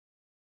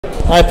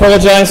I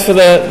apologise for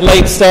the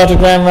late start of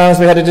Grand Rounds.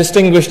 We had a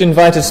distinguished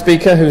invited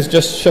speaker who's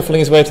just shuffling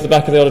his way to the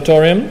back of the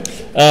auditorium.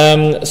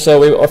 So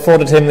we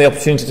afforded him the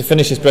opportunity to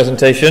finish his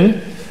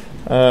presentation.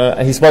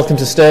 He's welcome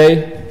to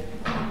stay.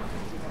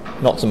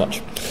 Not so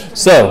much.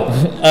 So,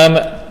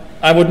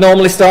 I would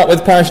normally start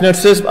with parish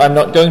notices, but I'm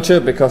not going to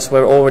because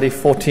we're already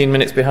 14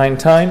 minutes behind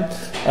time.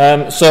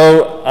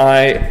 So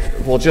I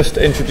will just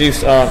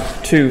introduce our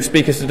two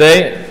speakers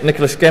today.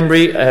 Nicola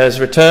Schembri has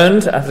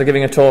returned after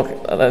giving a talk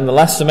in the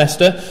last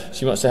semester.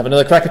 She wants to have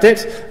another crack at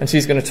it, and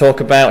she's going to talk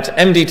about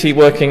MDT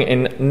working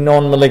in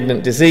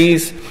non-malignant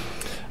disease.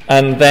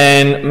 And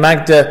then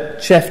Magda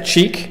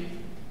Chefchik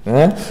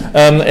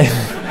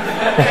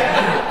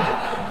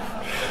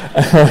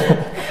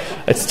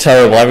it's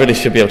terrible, I really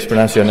should be able to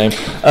pronounce your name.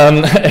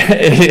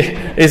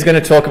 Is going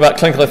to talk about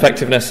clinical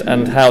effectiveness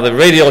and how the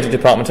radiology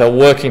department are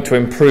working to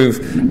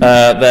improve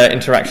their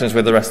interactions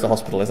with the rest of the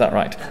hospital. Is that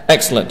right?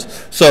 Excellent.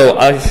 So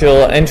I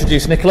shall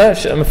introduce Nicola.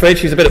 I'm afraid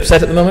she's a bit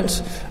upset at the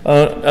moment.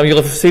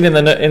 You'll have seen in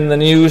the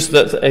news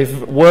that a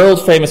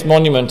world-famous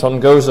monument on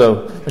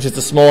Gozo, which is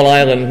the small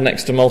island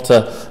next to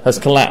Malta, has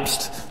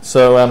collapsed.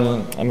 So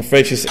I'm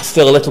afraid she's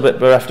still a little bit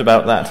bereft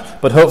about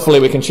that. But hopefully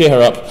we can cheer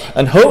her up.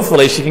 And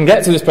hopefully she can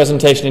get through this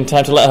presentation in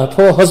time to let her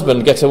poor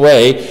husband get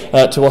away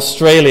to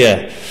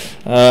Australia,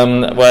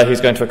 where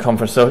he's going to a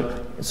conference.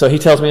 So he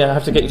tells me I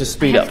have to get you to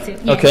speed up.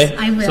 Yes, okay?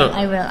 I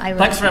will.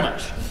 Thanks very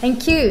much.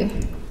 Thank you.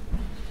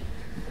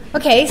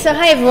 Okay, so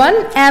hi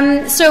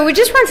everyone. So we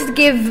just wanted to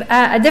give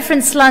a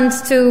different slant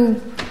to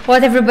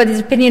what everybody's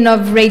opinion of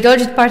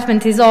radiology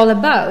department is all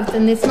about.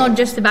 And it's not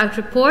just about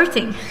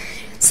reporting.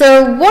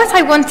 So what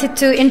I wanted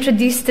to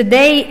introduce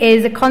today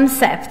is a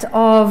concept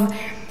of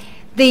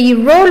the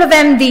role of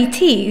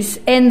MDTs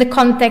in the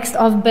context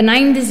of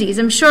benign disease.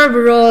 I'm sure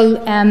we're all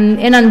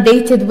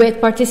inundated with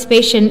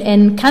participation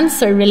in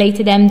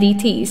cancer-related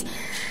MDTs.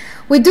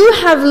 We do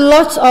have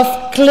lots of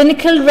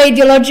clinical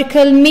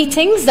radiological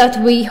meetings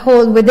that we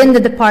hold within the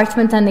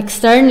department and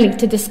externally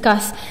to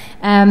discuss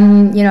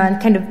and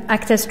kind of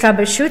act as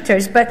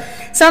troubleshooters. But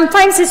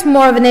sometimes it's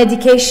more of an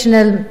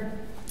educational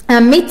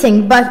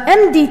meeting, but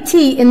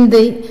MDT in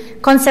the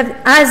concept,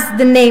 as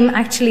the name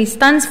actually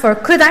stands for,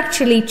 could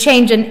actually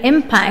change and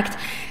impact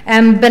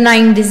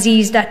benign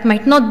disease that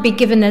might not be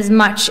given as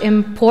much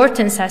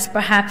importance as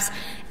perhaps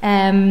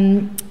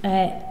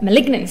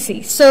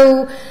malignancy.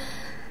 So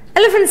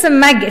elephants and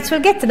maggots,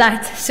 we'll get to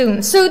that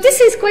soon. So this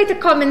is quite a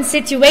common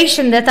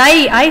situation that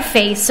I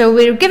face. So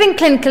we're giving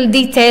clinical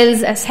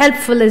details as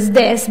helpful as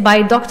this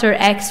by Dr.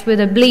 X with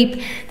a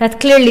bleep that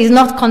clearly is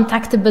not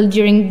contactable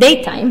during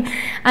daytime.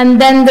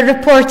 And then the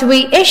report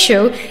we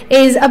issue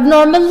is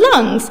abnormal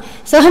lungs.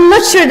 So I'm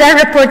not sure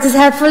that report is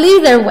helpful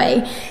either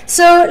way.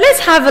 So let's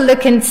have a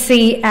look and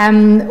see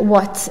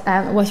what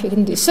we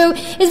can do. So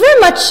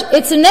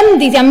it's an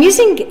MDT. I'm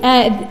using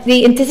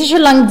the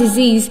interstitial lung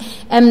disease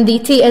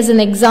MDT as an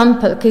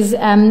example because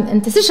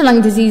interstitial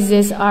lung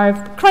diseases are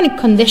a chronic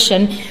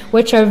condition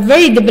which are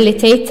very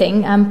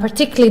debilitating,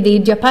 particularly the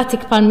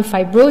idiopathic pulmonary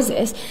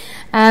fibrosis,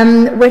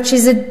 which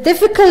is a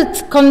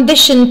difficult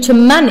condition to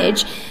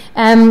manage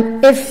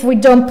if we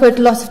don't put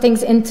lots of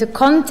things into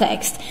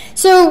context.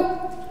 So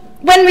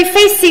when we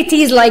face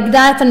CTs like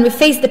that and we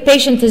face the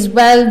patient as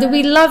well, do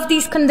we love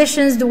these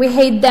conditions? Do we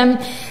hate them?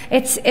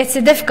 It's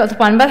a difficult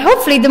one, but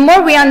hopefully the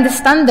more we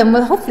understand them,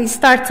 we'll hopefully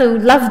start to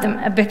love them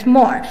a bit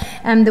more,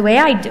 the way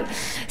I do.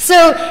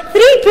 So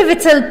 3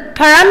 pivotal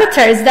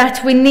parameters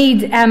that we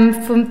need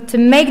to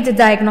make the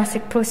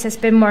diagnostic process a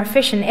bit more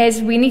efficient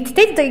is we need to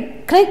take the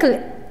clinical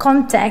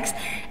context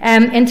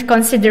into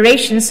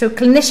consideration, so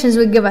clinicians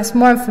will give us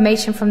more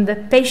information from the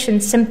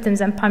patient's symptoms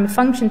and pulmonary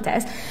function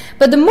test.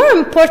 But the more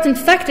important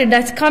factor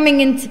that's coming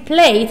into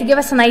play to give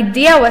us an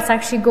idea what's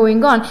actually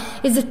going on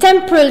is the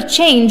temporal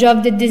change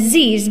of the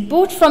disease,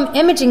 both from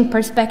imaging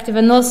perspective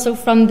and also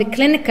from the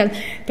clinical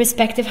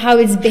perspective, how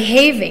it's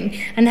behaving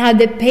and how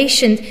the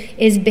patient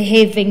is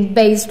behaving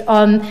based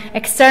on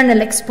external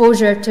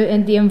exposure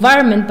in the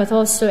environment, but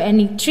also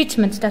any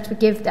treatment that we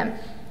give them.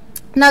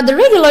 Now, the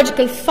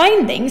radiological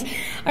findings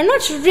are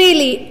not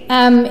really,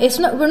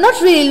 we're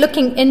not really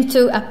looking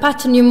into a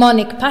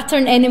pathognomonic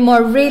pattern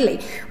anymore,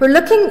 really. We're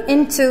looking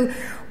into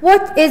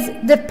what is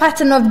the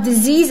pattern of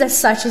disease as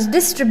such, its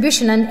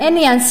distribution, and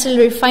any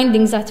ancillary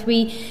findings that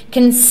we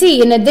can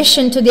see in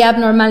addition to the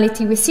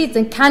abnormality we see,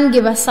 and can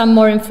give us some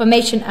more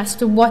information as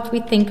to what we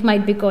think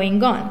might be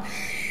going on.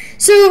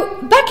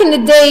 So back in the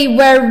day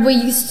where we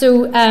used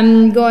to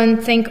go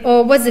and think,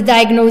 oh, what's the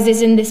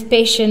diagnosis in this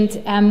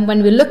patient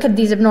when we look at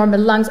these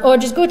abnormal lungs, or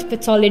just go to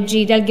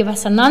pathology, they'll give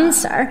us an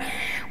answer.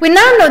 We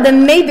now know that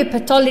maybe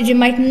pathology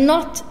might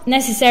not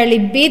necessarily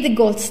be the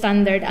gold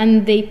standard,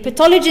 and the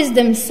pathologists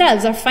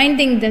themselves are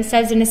finding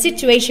themselves in a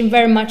situation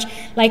very much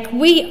like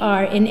we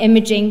are in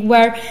imaging,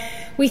 where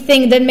we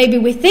think that maybe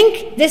we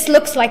think this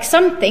looks like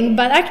something,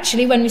 but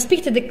actually when we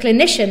speak to the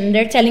clinician,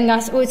 they're telling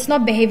us, oh, it's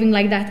not behaving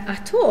like that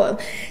at all.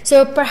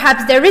 So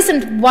perhaps there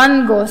isn't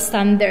one gold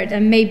standard,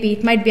 and maybe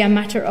it might be a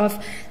matter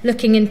of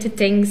looking into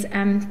things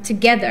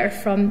together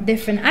from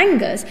different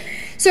angles.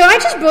 So I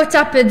just brought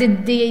up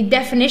the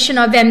definition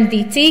of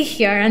MDT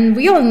here, and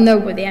we all know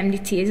what the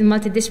MDT is, a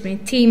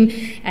multidisciplinary team.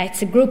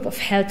 It's a group of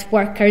health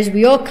workers.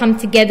 We all come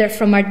together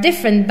from our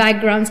different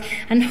backgrounds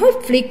and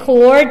hopefully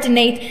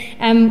coordinate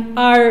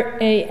our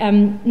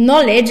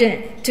knowledge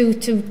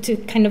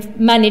to kind of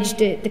manage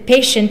the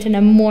patient in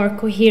a more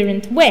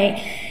coherent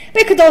way.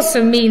 But it could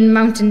also mean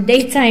mountain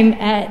daytime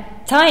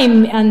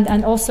time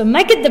and also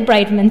maggot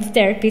debridement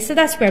therapy. So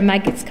that's where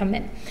maggots come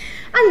in.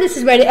 And this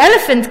is where the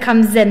elephant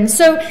comes in.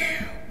 So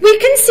we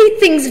can see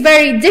things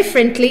very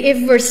differently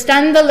if we're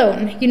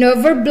standalone.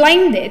 If we're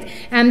blinded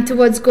to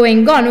what's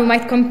going on, we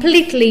might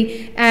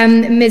completely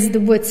miss the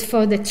woods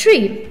for the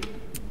tree.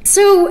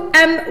 So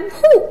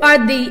who are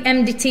the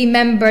MDT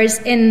members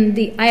in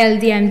the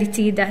ILD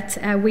MDT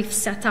that we've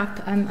set up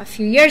a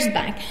few years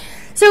back?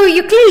 So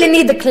you clearly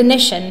need a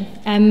clinician,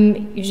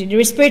 usually the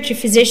respiratory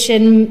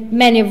physician,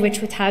 many of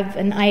which would have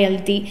an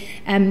ILD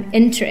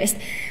interest.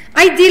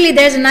 Ideally,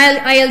 there's an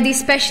ILD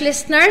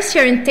specialist nurse.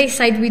 Here in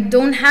Tayside, we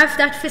don't have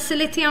that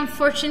facility,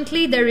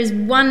 unfortunately. There is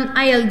one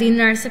ILD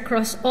nurse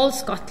across all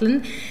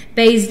Scotland,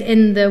 based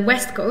in the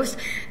West Coast,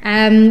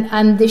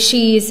 and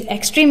she is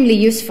extremely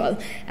useful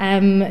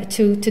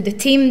to the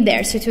team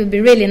there. So it would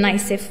be really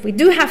nice if we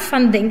do have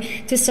funding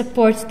to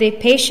support the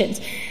patients.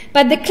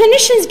 But the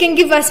clinicians can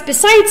give us,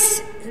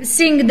 besides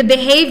seeing the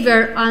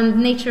behavior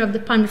and nature of the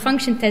pulmonary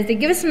function test, they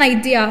give us an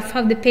idea of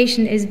how the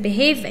patient is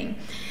behaving.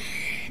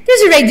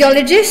 There's a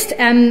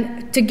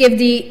radiologist to give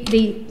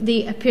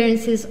the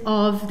appearances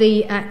of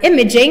the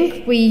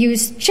imaging. We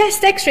use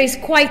chest x-rays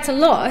quite a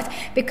lot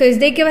because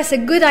they give us a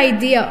good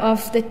idea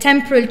of the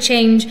temporal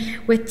change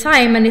with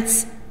time, and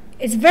it's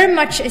very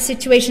much a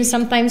situation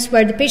sometimes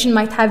where the patient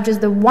might have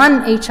just the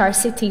one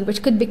HRCT,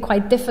 which could be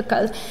quite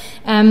difficult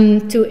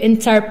to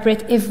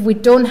interpret if we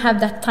don't have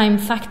that time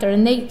factor,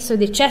 and so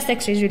the chest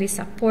x-rays really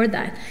support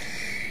that.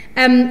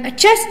 A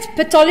chest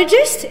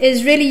pathologist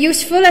is really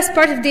useful as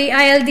part of the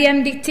ILD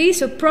MDT.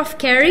 So Prof.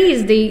 Carey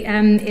is the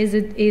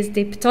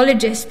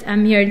pathologist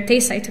here in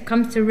Tayside who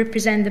comes to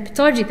represent the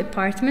pathology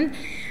department.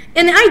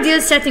 In an ideal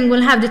setting,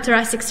 we'll have the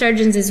thoracic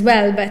surgeons as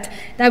well, but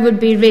that would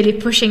be really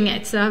pushing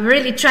it. So I've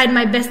really tried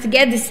my best to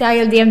get this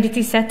ILD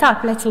MDT set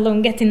up, let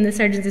alone getting the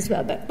surgeons as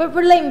well, but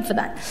we're aiming for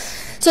that.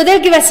 So they'll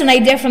give us an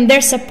idea from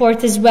their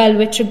support as well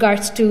with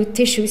regards to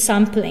tissue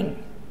sampling.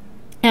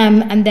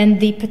 And then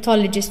the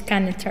pathologist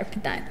can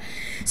interpret that.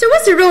 So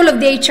what's the role of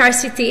the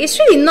HRCT? It's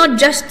really not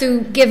just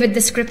to give a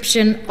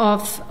description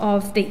of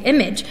the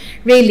image.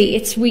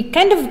 Really,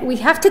 we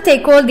have to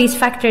take all these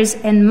factors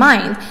in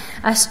mind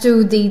as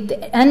to the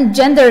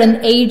gender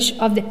and age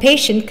of the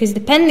patient, because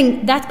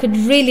that could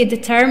really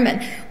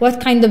determine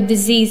what kind of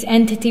disease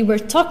entity we're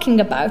talking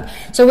about.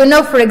 So we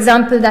know, for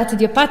example, that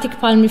idiopathic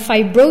pulmonary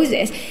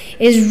fibrosis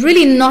is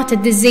really not a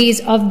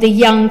disease of the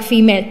young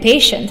female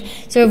patient.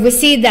 So if we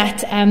see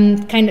that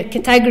kind of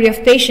category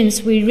of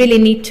patients, we really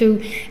need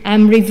to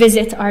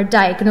revisit our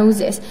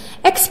diagnosis.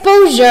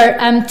 Exposure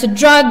to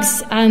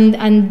drugs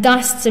and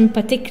dusts in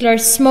particular,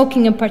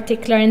 smoking in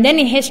particular, and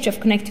any history of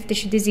connective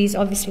tissue disease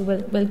obviously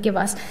will give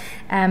us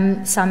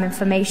some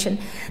information.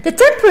 The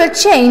temporal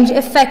change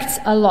affects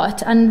a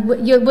lot, and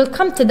we'll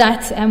come to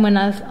that when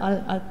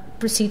I'll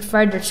proceed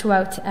further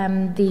throughout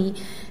the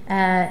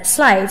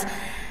slides.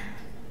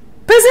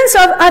 Presence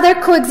of other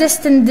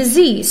coexistent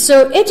disease.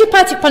 So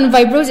idiopathic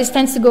pulmonary fibrosis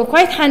tends to go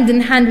quite hand in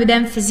hand with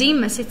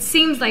emphysema. So it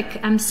seems like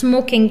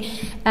smoking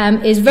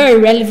is very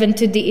relevant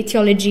to the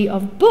etiology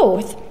of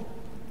both.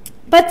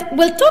 But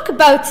we'll talk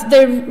about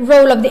the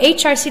role of the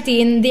HRCT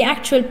in the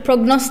actual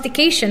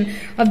prognostication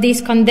of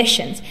these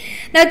conditions.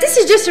 Now, this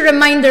is just a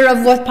reminder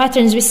of what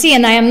patterns we see,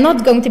 and I am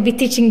not going to be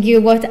teaching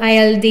you what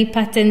ILD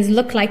patterns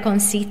look like on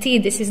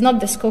CT. This is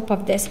not the scope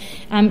of this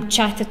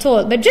chat at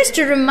all. But just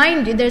to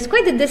remind you, there's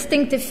quite a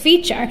distinctive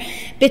feature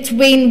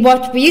between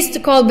what we used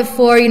to call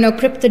before,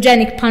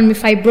 cryptogenic pulmonary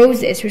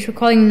fibrosis, which we're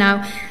calling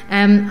now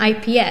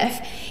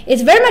IPF.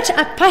 It's very much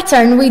a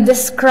pattern we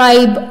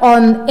describe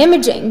on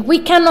imaging. We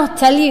cannot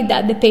tell you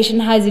that the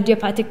patient has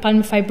idiopathic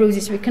pulmonary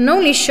fibrosis. We can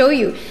only show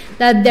you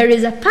that there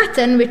is a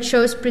pattern which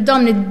shows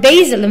predominant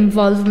basal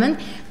involvement.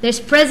 There's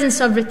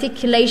presence of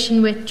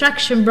reticulation with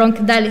traction,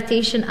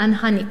 bronchodilation, and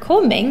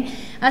honeycombing,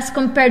 as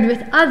compared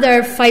with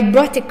other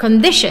fibrotic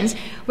conditions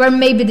where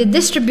maybe the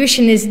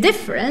distribution is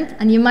different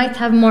and you might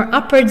have more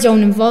upper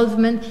zone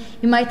involvement,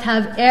 you might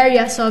have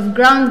areas of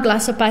ground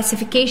glass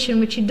opacification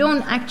which you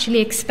don't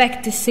actually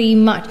expect to see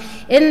much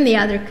in the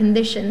other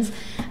conditions,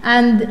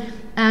 and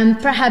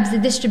perhaps the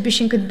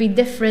distribution could be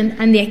different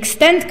and the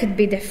extent could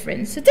be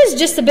different. So this is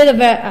just a bit of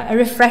a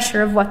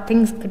refresher of what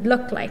things could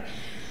look like.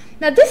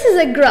 Now, this is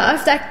a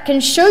graph that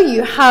can show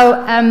you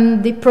how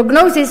the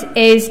prognosis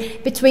is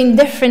between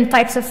different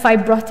types of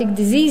fibrotic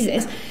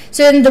diseases.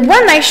 So in the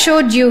one I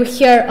showed you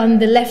here on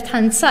the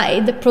left-hand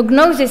side, the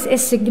prognosis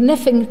is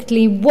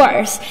significantly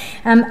worse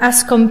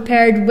as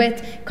compared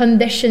with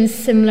conditions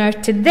similar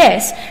to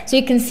this. So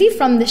you can see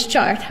from this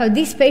chart how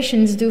these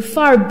patients do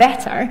far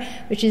better,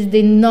 which is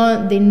the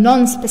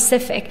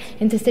non-specific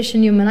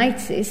interstitial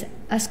pneumonitis,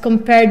 as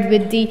compared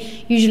with the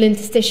usual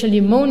interstitial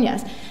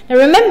pneumonias. Now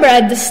remember,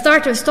 at the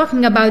start I was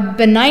talking about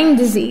benign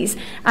disease,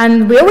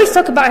 and we always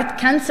talk about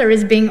cancer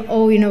as being,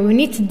 we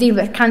need to deal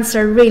with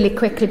cancer really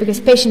quickly because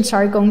patients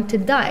are going to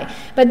die.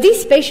 But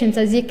these patients,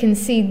 as you can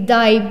see,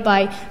 die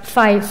by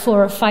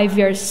 4 or 5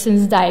 years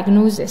since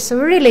diagnosis. So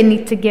we really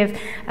need to give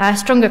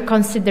stronger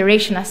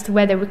consideration as to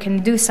whether we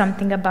can do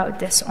something about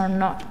this or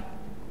not.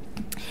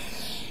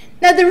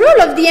 Now, the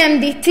role of the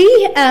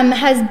MDT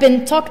has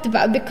been talked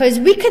about because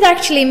we could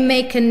actually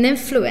make an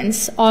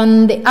influence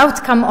on the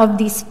outcome of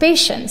these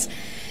patients.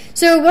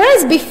 So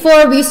whereas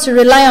before we used to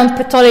rely on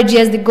pathology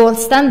as the gold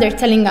standard,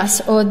 telling us,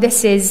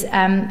 this is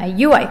a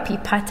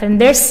UIP pattern,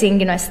 they're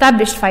seeing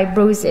established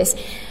fibrosis,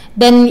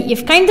 then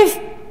you've kind of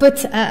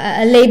put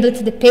a label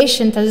to the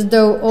patient as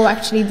though,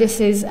 actually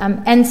this is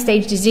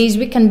end-stage disease,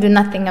 we can do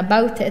nothing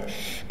about it.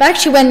 But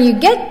actually when you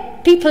get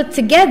people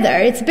together,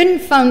 it's been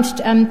found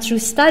through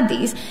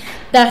studies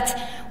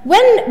that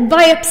when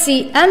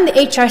biopsy and the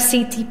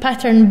HRCT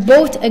pattern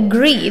both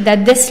agree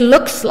that this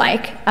looks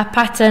like a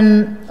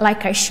pattern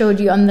like I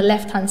showed you on the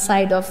left-hand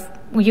side of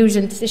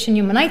usual interstitial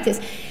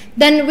pneumonitis,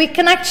 then we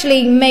can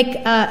actually make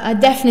a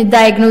definite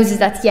diagnosis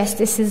that yes,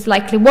 this is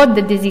likely what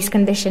the disease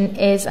condition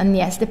is, and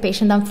yes, the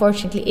patient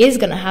unfortunately is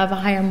going to have a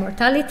higher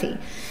mortality.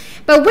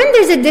 But when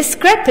there's a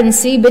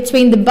discrepancy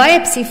between the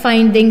biopsy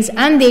findings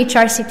and the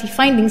HRCT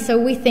findings, so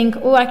we think,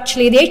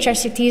 actually the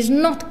HRCT is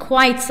not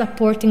quite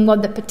supporting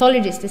what the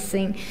pathologist is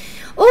saying,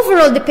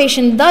 overall the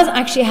patient does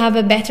actually have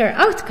a better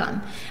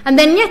outcome. And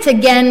then yet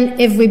again,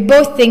 if we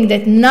both think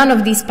that none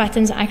of these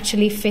patterns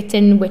actually fit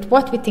in with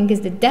what we think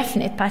is the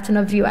definite pattern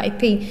of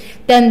UIP,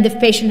 then the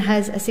patient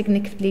has a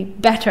significantly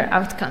better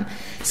outcome.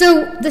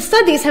 So the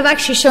studies have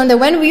actually shown that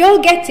when we all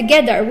get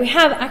together, we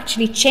have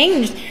actually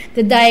changed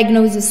the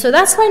diagnosis. So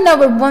that's why now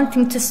we're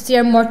wanting to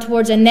steer more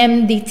towards an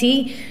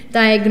MDT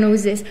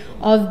diagnosis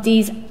of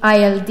these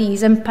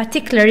ILDs, in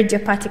particular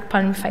idiopathic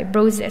pulmonary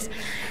fibrosis.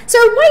 So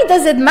why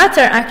does it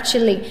matter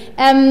actually?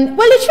 Well,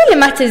 it really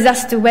matters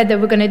as to whether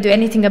we're going to do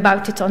anything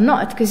about it or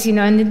not, because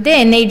in the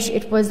day and age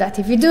it was that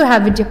if you do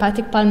have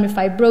idiopathic pulmonary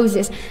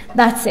fibrosis,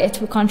 that's it,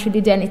 we can't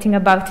really do anything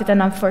about it,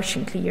 and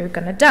unfortunately you're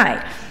going to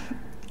die.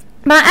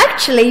 But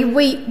actually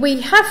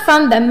we have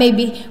found that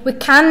maybe we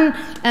can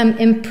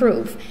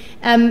improve.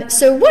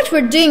 So what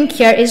we're doing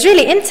here is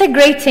really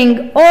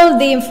integrating all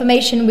the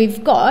information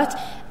we've got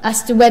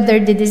as to whether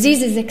the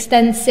disease is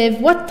extensive,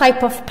 what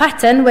type of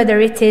pattern, whether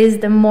it is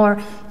the more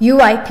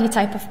UIP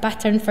type of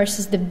pattern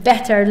versus the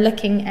better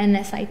looking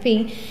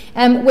NSIP.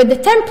 With the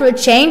temporal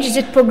change, is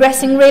it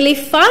progressing really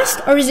fast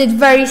or is it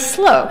very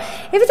slow?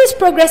 If it is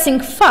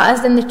progressing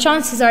fast, then the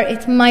chances are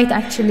it might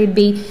actually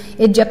be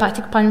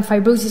idiopathic pulmonary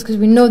fibrosis, because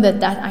we know that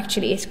that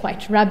actually is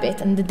quite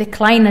rapid, and the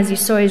decline, as you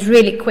saw, is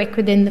really quick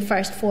within the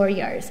first 4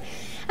 years.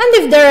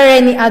 And if there are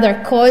any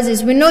other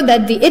causes, we know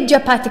that the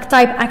idiopathic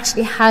type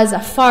actually has a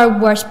far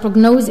worse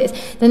prognosis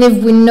than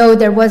if we know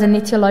there was an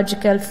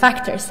etiological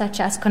factor,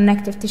 such as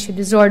connective tissue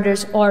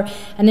disorders or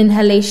an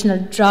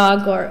inhalational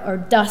drug or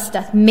dust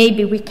that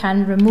maybe we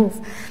can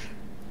remove.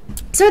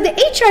 So the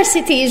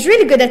HRCT is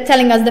really good at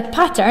telling us the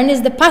pattern.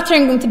 Is the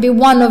pattern going to be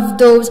one of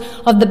those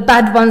of the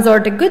bad ones or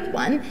the good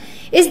one?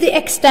 Is the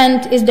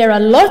extent, is there a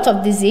lot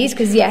of disease?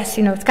 Because yes,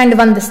 it's kind of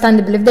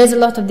understandable. If there's a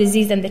lot of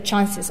disease, then the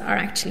chances are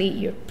actually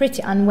you're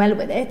pretty unwell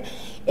with it,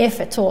 if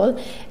at all.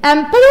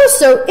 But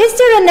also, is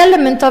there an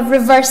element of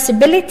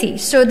reversibility?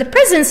 So the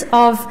presence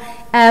of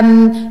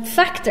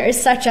factors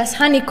such as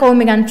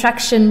honeycombing and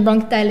traction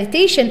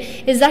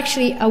bronchodilation is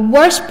actually a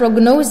worse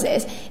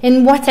prognosis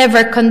in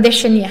whatever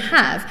condition you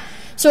have.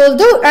 So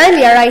although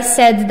earlier I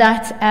said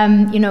that,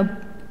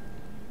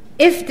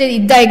 if the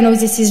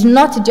diagnosis is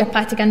not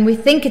idiopathic and we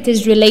think it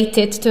is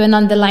related to an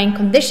underlying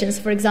condition,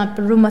 for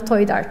example,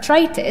 rheumatoid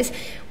arthritis,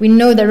 we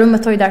know that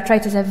rheumatoid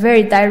arthritis has a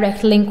very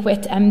direct link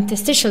with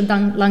interstitial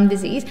lung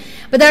disease.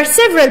 But there are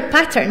several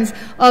patterns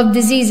of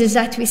diseases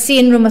that we see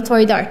in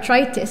rheumatoid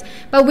arthritis.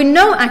 But we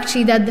know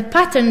actually that the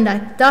pattern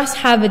that does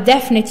have a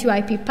definite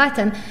UIP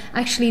pattern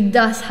actually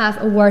does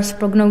have a worse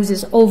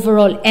prognosis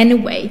overall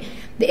anyway.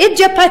 The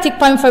idiopathic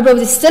pulmonary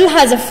fibrosis still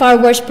has a far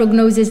worse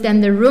prognosis than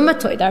the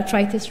rheumatoid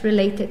arthritis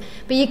related,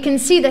 but you can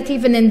see that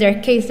even in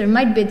their case there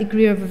might be a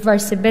degree of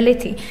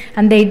reversibility,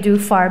 and they do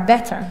far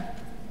better.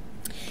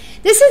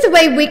 This is the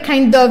way we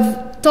kind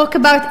of talk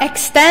about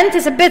extent.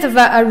 It's a bit of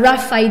a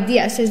rough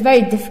idea, so it's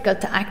very difficult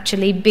to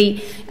actually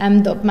be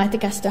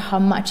dogmatic as to how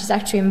much is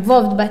actually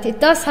involved, but it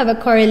does have a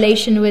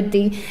correlation with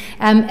the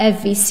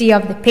FVC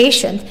of the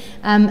patient,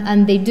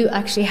 and they do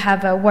actually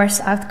have a worse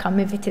outcome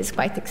if it is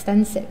quite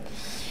extensive.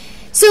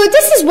 So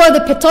this is what the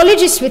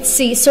pathologist would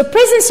see. So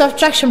presence of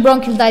traction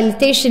bronchial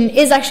dilatation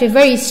is actually a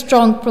very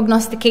strong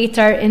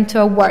prognosticator into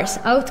a worse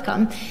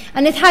outcome.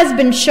 And it has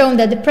been shown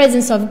that the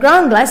presence of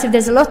ground glass, if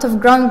there's a lot of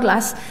ground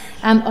glass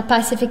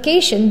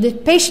opacification, the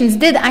patients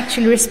did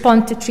actually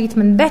respond to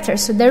treatment better.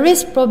 So there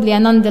is probably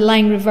an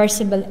underlying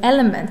reversible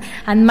element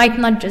and might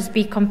not just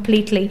be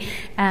completely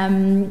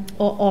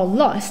all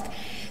lost.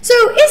 So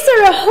is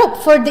there a hope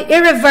for the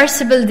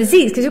irreversible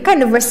disease? Because you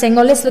kind of were saying,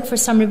 let's look for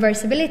some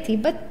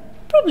reversibility, but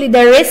probably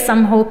there is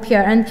some hope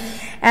here.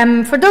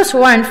 And for those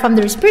who aren't from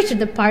the respiratory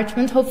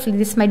department, hopefully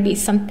this might be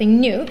something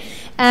new.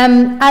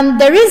 And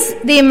there is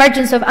the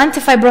emergence of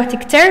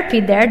antifibrotic therapy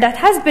there that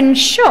has been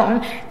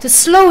shown to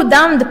slow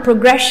down the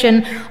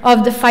progression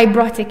of the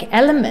fibrotic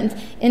element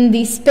in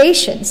these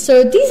patients.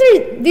 So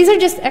these are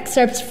just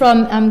excerpts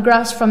from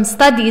graphs from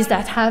studies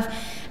that have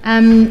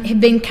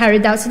been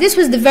carried out. So this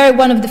was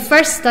one of the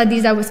first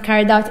studies that was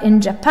carried out in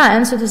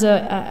Japan. So it was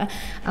a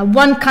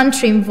one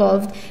country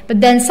involved.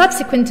 But then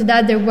subsequent to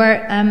that,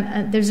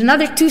 there's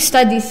another 2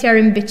 studies here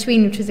in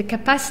between, which was a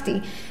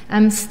capacity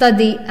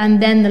study,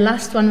 and then the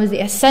last one was the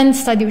ASCEND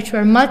study, which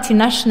were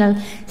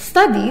multinational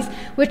studies,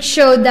 which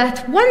showed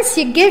that once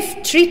you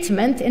give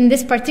treatment, in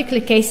this particular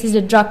case is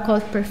a drug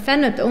called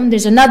pirfenidone,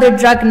 there's another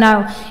drug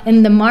now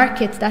in the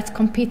market that's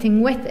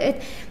competing with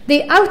it,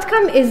 the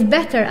outcome is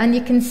better, and you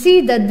can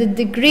see that the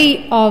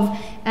degree of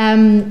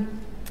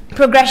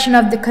progression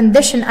of the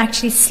condition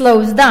actually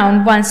slows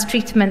down once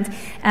treatment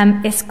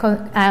is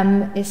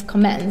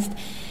commenced.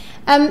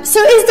 So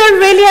is there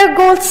really a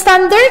gold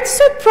standard?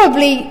 So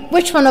probably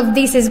which one of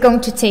these is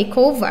going to take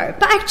over?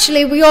 But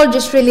actually we all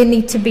just really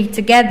need to be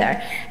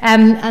together,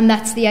 and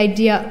that's the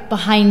idea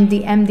behind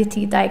the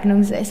MDT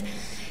diagnosis.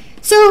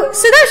 So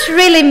that's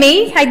really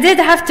me. I did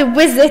have to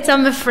whiz it,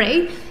 I'm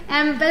afraid.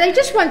 But I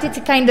just wanted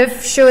to kind of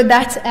show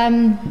that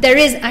there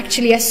is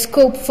actually a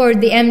scope for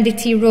the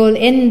MDT role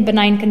in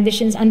benign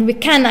conditions, and we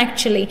can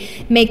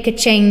actually make a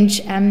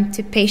change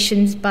to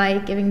patients by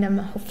giving them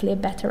hopefully a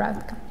better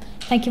outcome.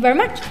 Thank you very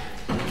much.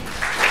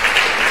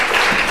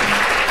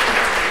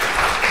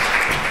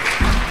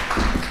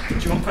 Do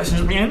you want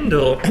questions at the end,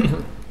 or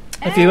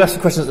if you ask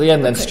the questions at the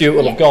end, then Stuart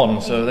will have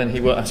gone, so then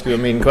he won't ask you a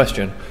mean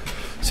question.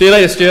 See you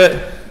later, Stuart.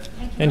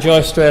 Enjoy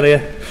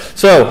Australia.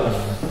 So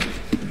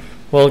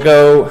we'll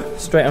go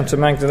straight on to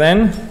Magda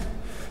then,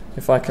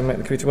 if I can make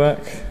the computer work.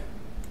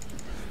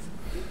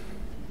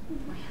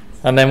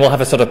 And then we'll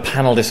have a sort of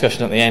panel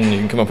discussion at the end. You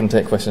can come up and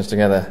take questions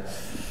together.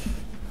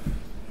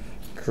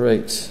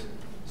 Great.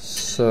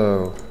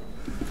 So,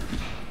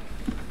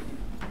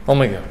 on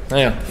we go. There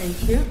you go.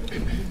 Thank you.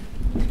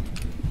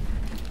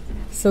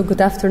 So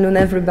good afternoon,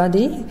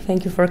 everybody.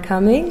 Thank you for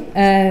coming.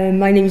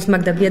 My name is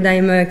Magda Bieda.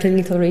 I'm a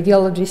clinical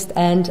radiologist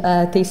and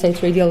Tayside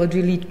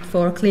radiology lead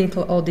for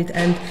clinical audit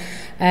and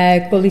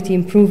quality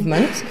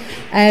improvement.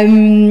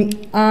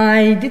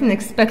 I didn't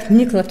expect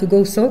Nicola to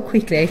go so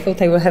quickly. I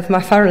thought I would have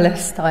far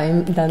less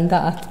time than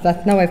that,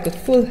 but now I've got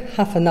full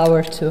half an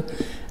hour to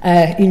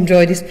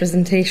enjoy this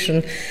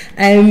presentation.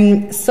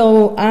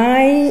 So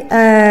I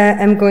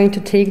am going to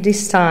take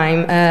this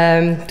time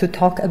to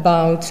talk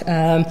about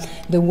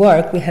the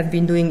work we have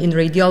been doing in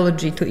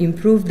radiology to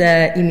improve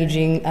the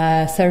imaging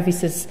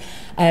services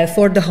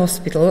for the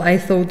hospital. I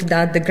thought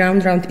that the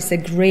Ground Round is a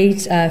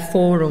great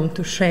forum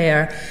to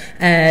share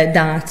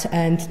that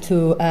and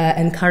to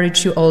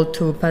encourage you all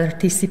to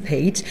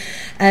participate.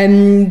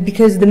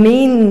 Because the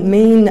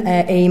main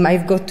aim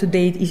I've got to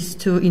date is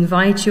to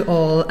invite you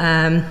all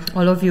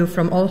of you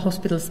from all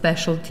hospital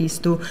specialties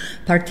to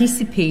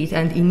participate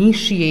and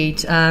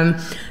initiate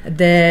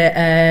the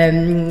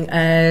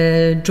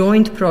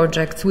joint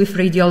projects with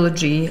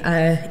radiology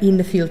in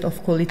the field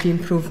of quality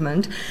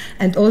improvement,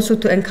 and also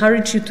to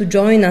encourage you to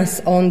join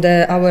us on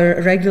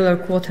our regular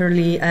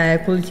quarterly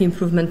quality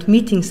improvement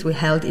meetings we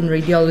held in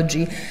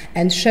radiology,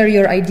 and share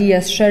your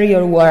ideas, share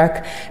your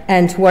work,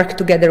 and work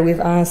together with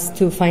us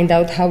to find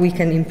out how we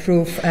can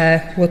improve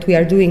what we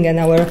are doing and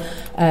our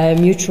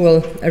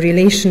mutual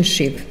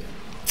relationship.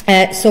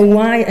 So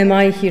why am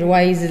I here?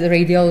 Why is the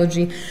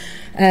radiology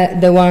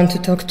the one to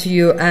talk to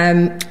you?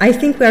 I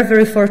think we are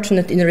very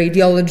fortunate in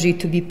radiology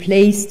to be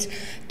placed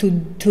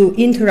to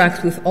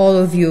interact with all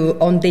of you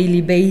on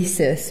daily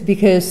basis,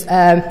 because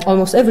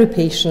almost every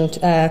patient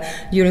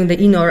during the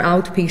in or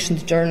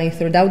outpatient journey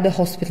throughout the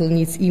hospital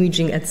needs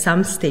imaging at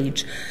some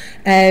stage.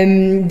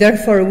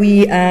 Therefore,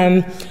 we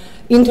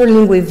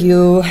interlink with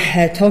you,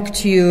 talk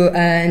to you,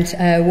 and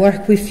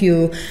work with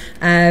you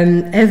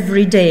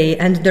every day,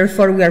 and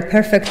therefore we are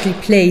perfectly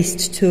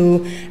placed to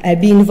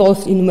be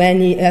involved in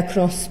many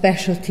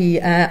cross-specialty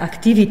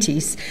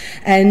activities.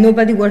 And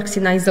nobody works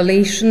in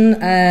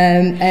isolation,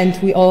 and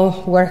we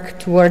all work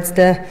towards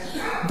the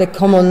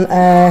common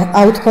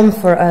outcome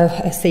for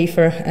a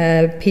safer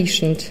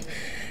patient.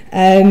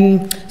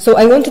 So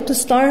I wanted to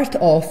start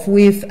off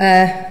with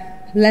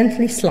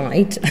lengthy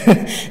slide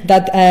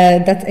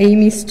that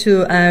aim is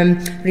to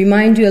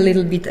remind you a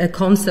little bit a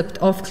concept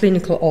of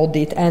clinical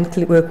audit and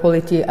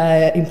quality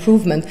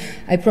improvement.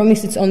 I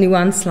promise it's only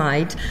one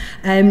slide.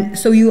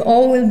 So you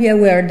all will be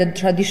aware that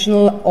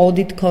traditional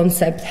audit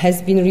concept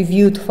has been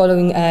reviewed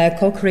following a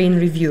Cochrane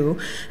review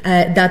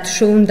that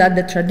shown that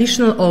the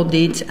traditional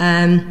audit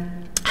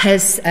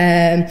has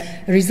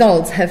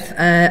results have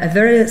a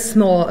very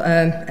small,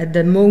 at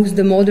the most,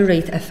 the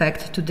moderate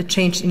effect to the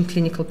change in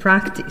clinical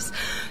practice.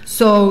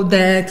 So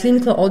the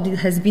clinical audit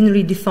has been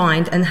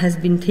redefined and has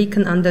been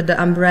taken under the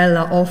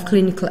umbrella of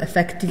clinical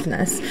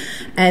effectiveness,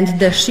 and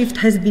the shift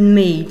has been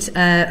made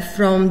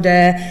from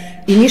the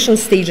initial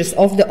stages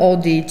of the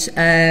audit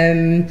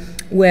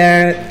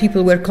where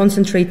people were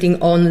concentrating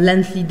on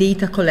lengthy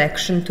data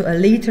collection, to a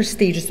later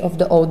stages of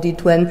the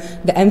audit when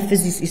the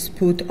emphasis is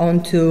put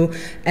onto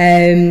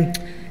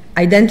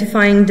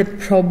identifying the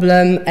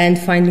problem and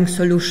finding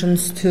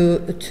solutions to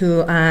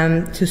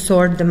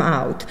sort them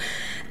out.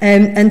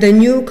 And the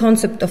new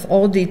concept of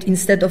audit,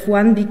 instead of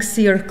one big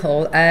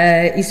circle,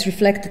 is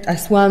reflected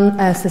as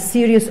a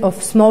series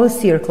of small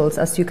circles,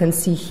 as you can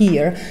see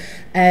here,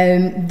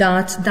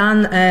 that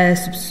done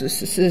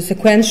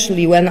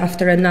sequentially, one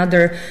after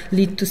another,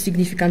 lead to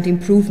significant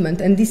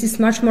improvement. And this is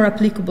much more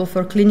applicable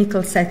for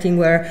clinical setting,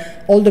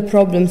 where all the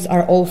problems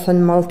are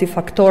often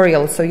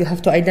multifactorial. So you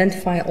have to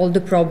identify all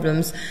the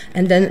problems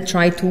and then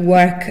try to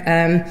work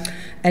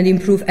and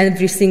improve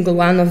every single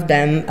one of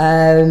them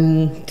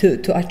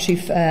to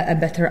achieve a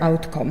better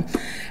outcome.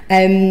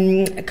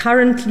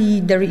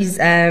 Currently, there is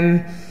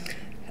a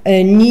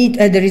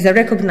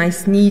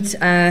recognized need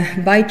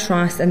by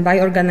trust and by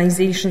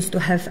organizations to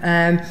have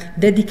a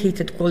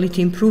dedicated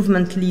quality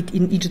improvement lead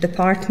in each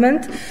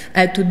department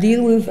to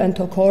deal with and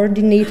to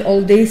coordinate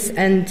all this.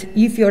 And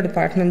if your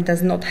department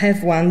does not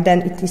have one,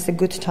 then it is a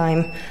good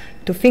time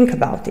to think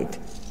about it.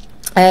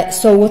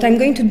 So what I'm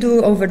going to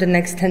do over the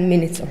next 10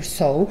 minutes or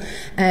so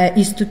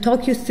is to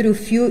talk you through a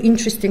few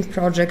interesting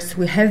projects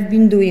we have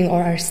been doing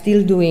or are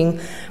still doing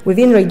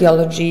within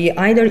radiology,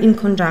 either in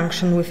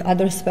conjunction with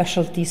other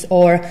specialties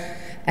or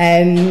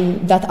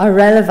that are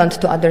relevant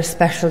to other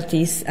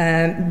specialties.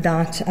 And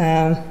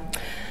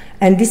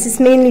this is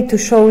mainly to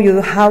show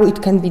you how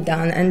it can be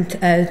done and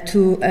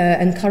to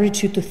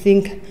encourage you to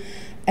think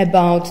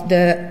about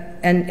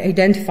and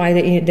identify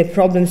the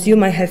problems you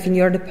might have in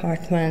your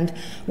department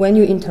when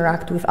you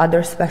interact with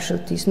other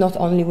specialties, not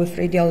only with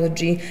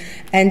radiology,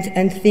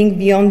 and think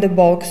beyond the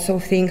box, so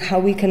think how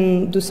we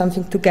can do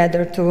something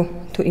together to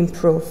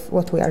improve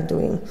what we are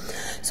doing.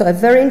 So a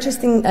very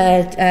interesting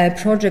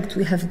project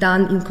we have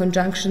done in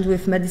conjunction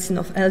with Medicine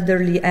of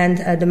Elderly and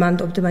the demand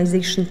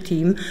optimization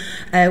team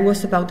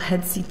was about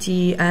head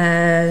CT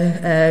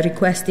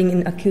requesting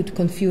in acute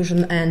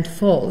confusion and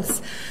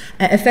falls.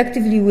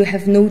 Effectively, we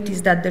have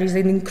noticed that there is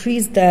an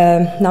increased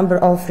number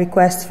of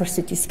requests for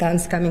CT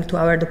scans coming to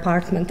our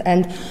department,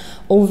 and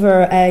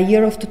over a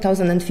year of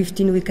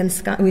 2015,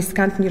 we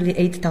scanned nearly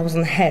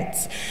 8,000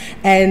 heads,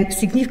 and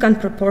significant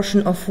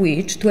proportion of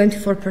which,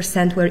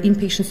 24%, were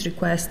inpatients'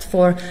 requests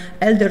for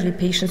elderly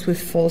patients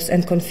with falls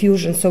and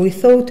confusion. So we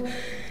thought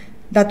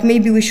that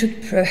maybe we should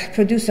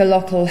produce a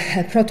local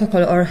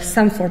protocol or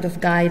some sort of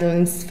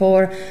guidelines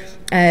for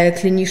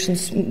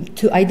clinicians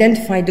to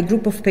identify the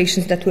group of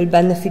patients that will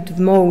benefit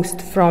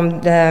most from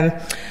the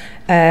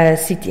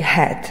CT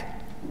head.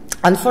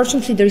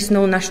 Unfortunately, there is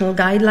no national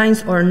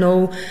guidelines or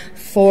no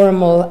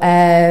formal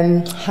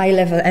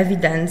high-level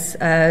evidence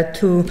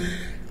to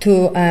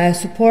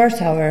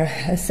support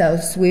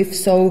ourselves with.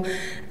 So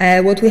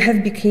what we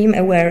have become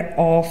aware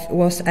of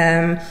was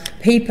a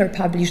paper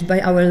published by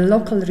our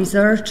local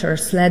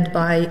researchers led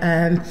by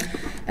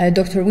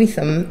Dr.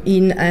 Witham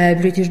in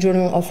British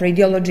Journal of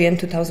Radiology in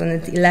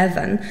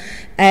 2011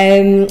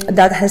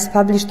 that has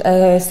published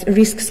a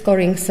risk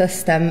scoring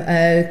system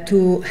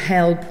to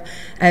help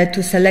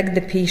to select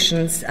the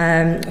patients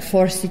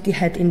for CT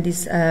head in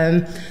this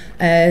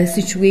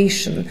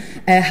situation.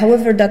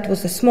 However, that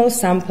was a small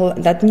sample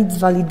that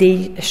needed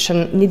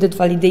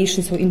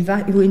validation, so we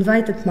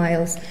invited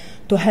Miles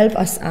to help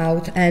us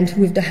out, and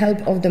with the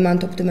help of the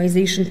demand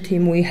optimization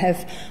team, we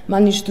have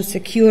managed to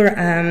secure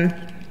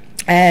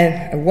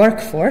a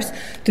workforce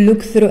to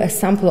look through a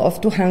sample of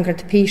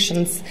 200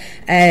 patients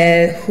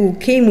who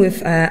came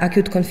with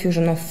acute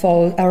confusion of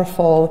fall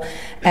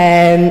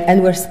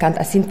and were scanned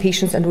as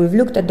inpatients, and we've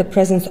looked at the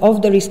presence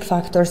of the risk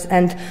factors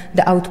and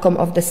the outcome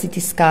of the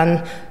CT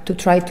scan to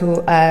try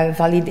to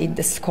validate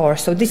the score.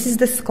 So this is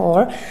the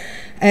score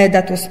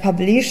that was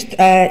published.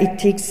 It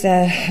takes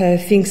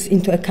things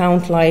into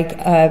account like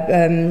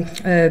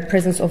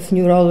presence of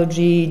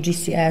neurology,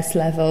 GCS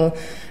level,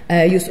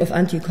 use of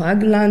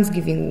anticoagulants,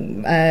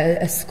 giving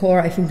a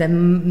score. I think the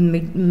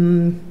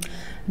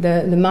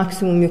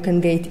maximum you can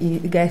get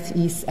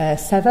is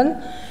 7.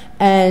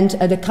 And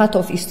the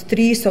cutoff is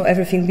 3, so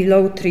everything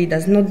below 3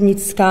 does not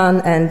need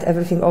scan, and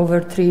everything over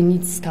 3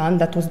 needs scan.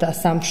 That was the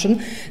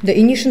assumption. The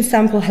initial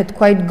sample had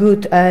quite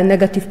good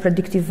negative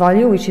predictive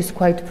value, which is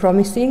quite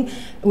promising,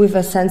 with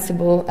a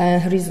sensible,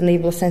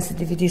 reasonable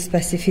sensitivity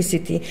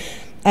specificity.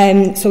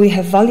 So we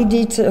have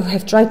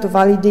tried to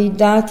validate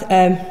that.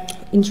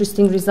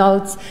 Interesting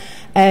results.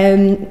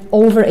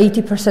 Over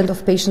 80%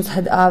 of patients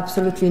had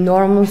absolutely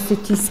normal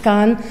CT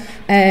scan.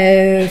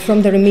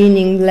 From the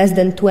remaining less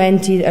than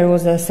 20, there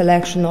was a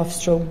selection of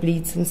stroke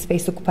bleeds and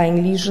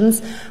space-occupying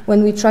lesions.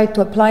 When we tried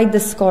to apply the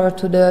score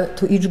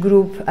to each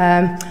group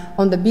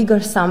on the bigger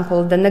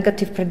sample, the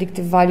negative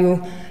predictive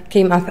value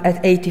came up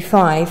at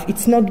 85.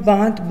 It's not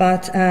bad,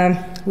 but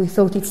we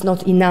thought it's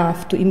not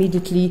enough to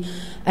immediately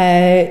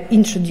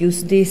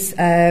introduce this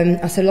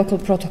as a local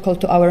protocol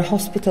to our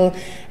hospital,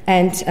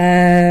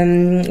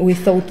 and we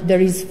thought there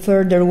is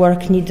further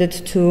work needed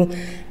to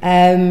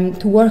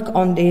work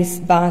on this,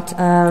 but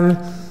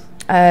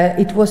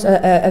it was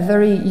a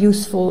very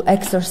useful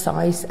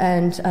exercise,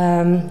 and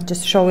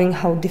just showing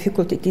how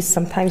difficult it is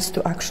sometimes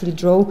to actually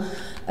draw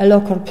a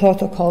local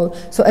protocol.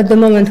 So at the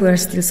moment we're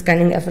still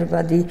scanning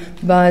everybody,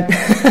 but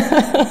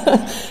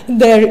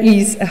there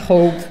is a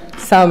hope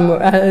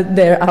somewhere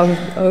there out,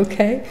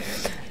 okay?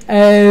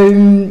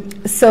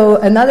 So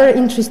another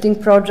interesting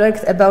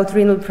project about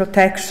renal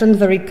protection,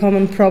 very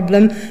common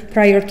problem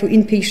prior to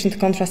inpatient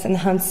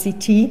contrast-enhanced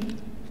CT,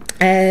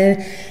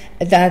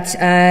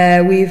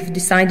 that we've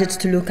decided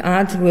to look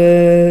at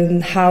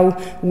how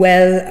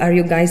well are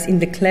you guys in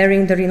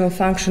declaring the renal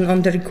function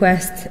on the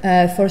request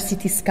for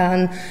CT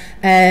scan,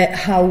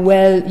 how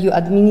well you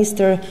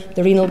administer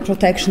the renal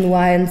protection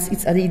once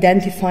it's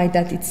identified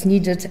that it's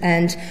needed,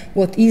 and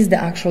what is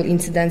the actual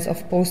incidence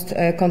of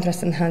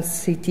post-contrast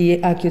enhanced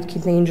CT acute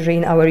kidney injury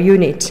in our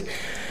unit.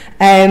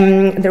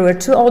 There were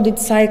 2 audit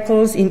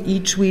cycles. In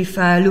each, we've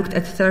looked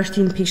at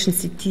 13 patient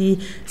CT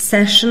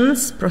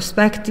sessions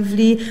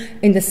prospectively.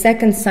 In the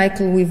second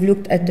cycle, we've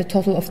looked at the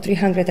total of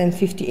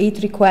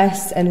 358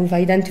 requests, and we've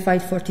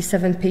identified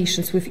 47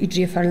 patients with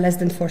eGFR less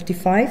than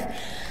 45,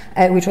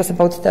 which was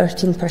about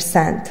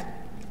 13%.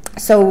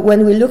 So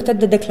when we looked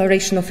at the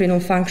declaration of renal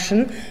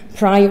function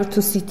prior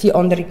to CT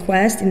on the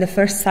request, in the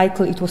first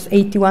cycle, it was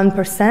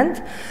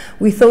 81%.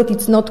 We thought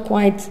it's not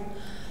quite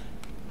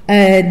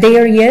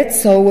there yet,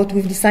 so what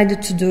we've decided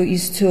to do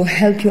is to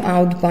help you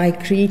out by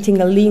creating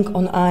a link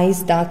on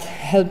ICE that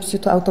helps you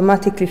to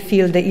automatically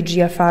fill the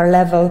eGFR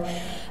level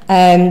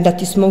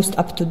that is most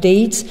up to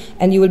date,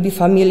 and you will be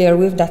familiar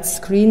with that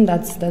screen.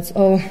 That's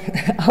all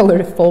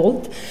our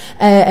fault,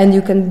 and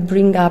you can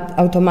bring up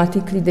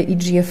automatically the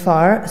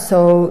eGFR,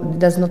 so it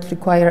does not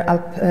require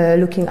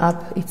looking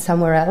up it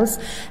somewhere else,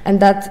 and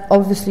that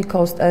obviously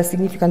caused a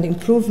significant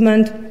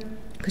improvement,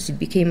 because it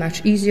became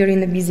much easier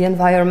in a busy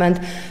environment,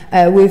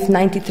 with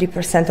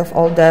 93% of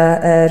all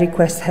the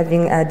requests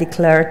having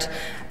declared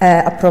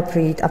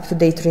appropriate,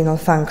 up-to-date renal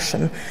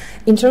function.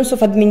 In terms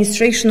of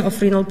administration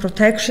of renal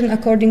protection,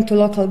 according to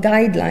local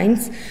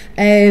guidelines,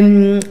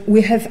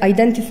 we have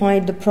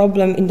identified the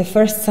problem in the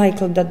first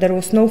cycle that there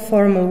was no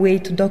formal way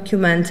to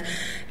document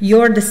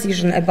your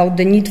decision about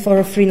the need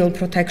for renal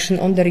protection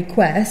on the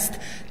request.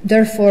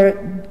 Therefore,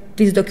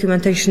 this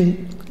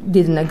documentation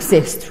didn't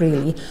exist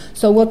really.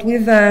 So what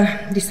we've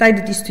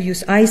decided is to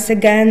use ICE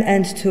again,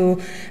 and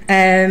to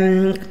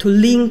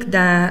link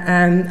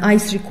the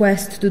ICE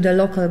request to the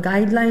local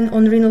guideline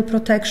on renal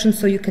protection,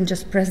 so you can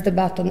just press the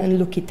button and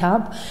look it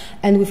up.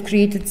 And we've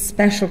created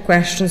special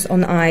questions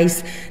on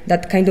ICE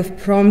that kind of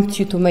prompt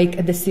you to make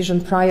a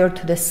decision prior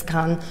to the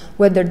scan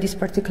whether this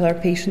particular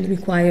patient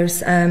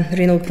requires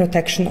renal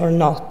protection or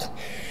not.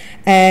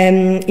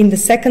 In the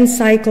second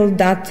cycle,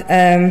 that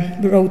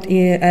brought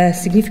a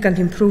significant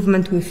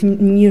improvement, with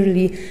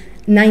nearly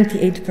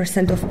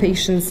 98% of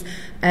patients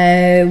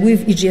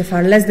with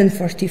eGFR less than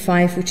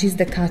 45, which is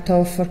the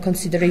cutoff for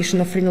consideration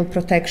of renal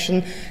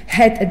protection,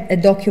 had a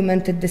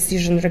documented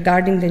decision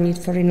regarding the need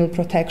for renal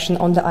protection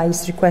on the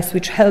ICE request,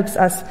 which helps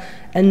us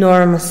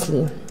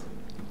enormously.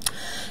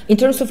 In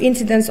terms of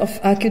incidence of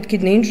acute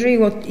kidney injury,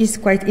 what is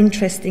quite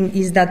interesting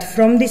is that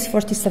from these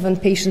 47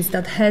 patients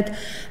that had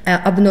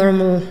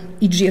abnormal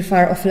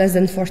eGFR of less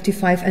than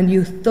 45 and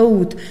you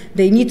thought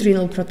they need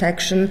renal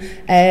protection,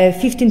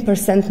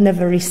 15%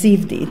 never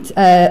received it.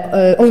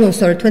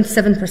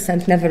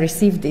 27% never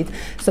received it,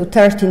 so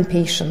 13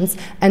 patients,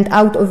 and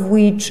out of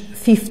which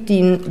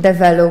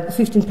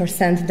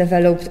 15%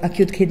 developed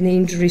acute kidney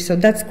injury, so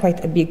that's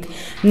quite a big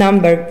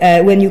number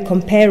when you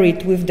compare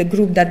it with the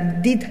group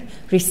that did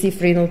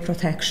receive renal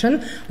protection,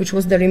 which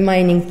was the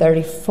remaining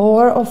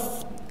 34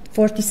 of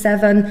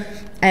 47,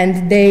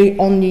 and they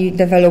only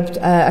developed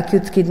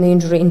acute kidney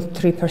injury in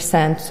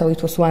 3%, so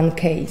it was one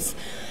case.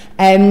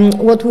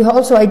 What we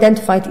also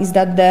identified is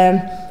that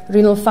the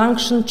renal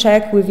function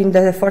check within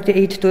the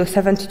 48 to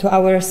 72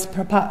 hours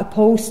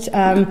post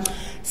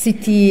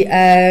CT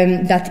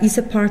that is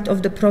a part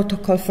of the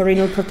protocol for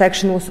renal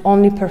protection was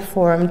only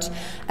performed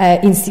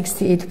in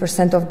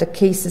 68% of the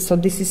cases, so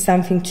this is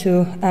something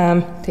to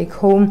take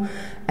home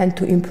and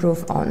to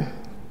improve on.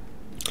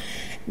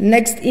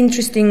 Next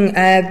interesting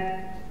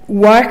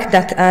work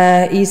that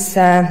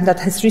that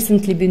has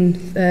recently been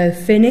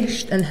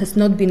finished and has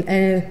not been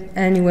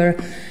anywhere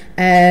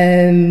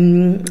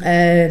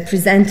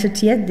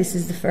presented yet, this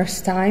is the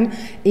first time,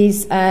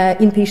 is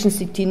inpatient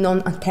CT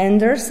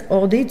non-attenders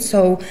audit.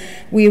 So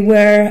we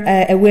were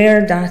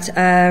aware that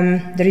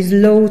there is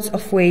loads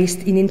of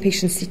waste in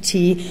inpatient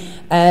CT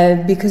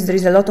because there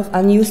is a lot of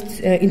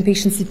unused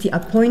inpatient CT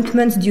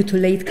appointments due to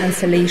late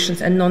cancellations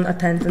and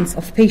non-attendance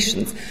of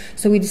patients.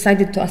 So we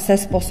decided to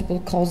assess possible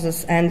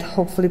causes and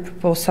hopefully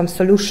propose some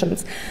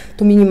solutions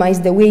to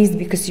minimize the waste,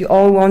 because you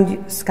all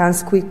want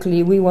scans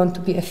quickly, we want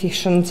to be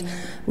efficient,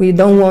 we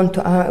don't want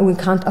to, we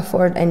can't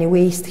afford any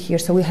waste here.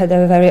 So we had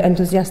a very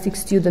enthusiastic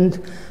student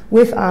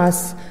with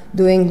us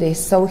doing this.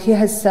 So he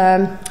has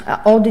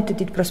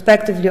audited it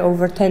prospectively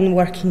over 10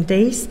 working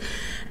days.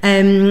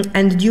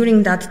 And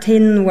during that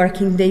 10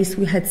 working days,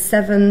 we had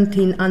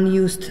 17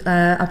 unused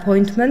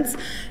appointments.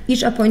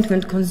 Each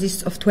appointment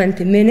consists of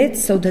 20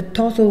 minutes, so the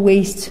total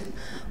waste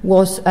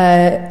was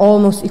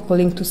almost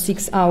equaling to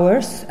 6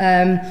 hours.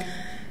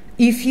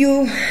 If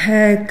you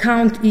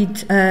count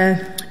it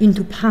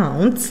into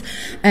pounds,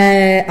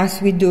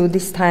 as we do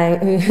this time,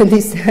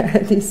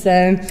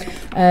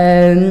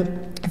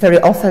 very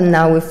often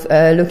now with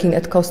looking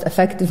at cost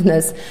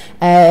effectiveness,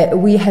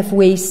 we have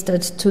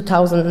wasted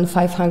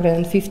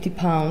 2,550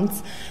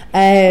 pounds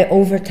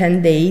over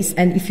 10 days,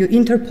 and if you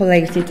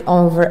interpolate it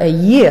over a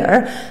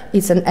year,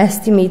 it's an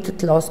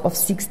estimated loss of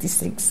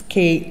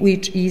 66k,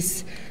 which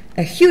is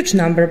a huge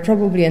number,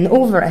 probably an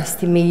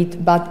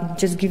overestimate, but it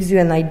just gives you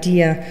an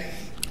idea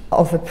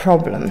of a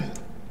problem.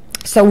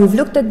 So we've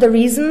looked at the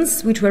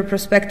reasons which were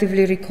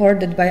prospectively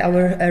recorded by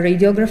our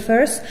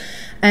radiographers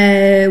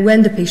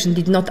when the patient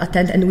did not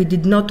attend, and we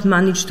did not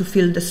manage to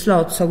fill the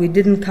slot. So we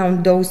didn't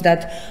count those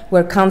that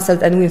were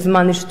cancelled, and we've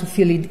managed to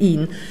fill it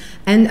in.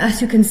 And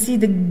as you can see,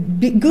 the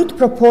good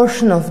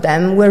proportion of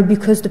them were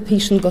because the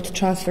patient got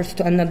transferred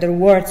to another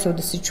ward. So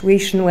the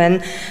situation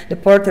when the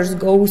porters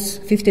goes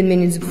 15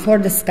 minutes before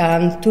the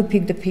scan to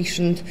pick the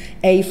patient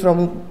A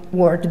from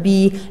ward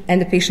B,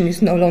 and the patient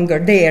is no longer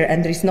there,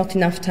 and there is not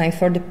enough time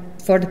for the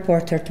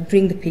porter to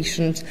bring the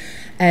patient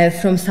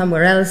from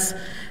somewhere else.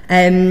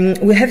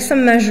 We have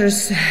some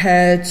measures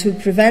to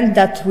prevent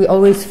that. We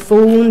always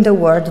phone the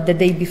ward the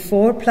day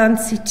before planned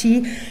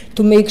CT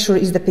to make sure,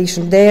 is the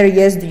patient there?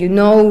 Yes. Do you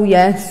know?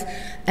 Yes.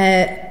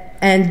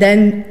 And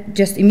then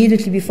just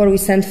immediately before we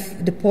send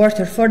the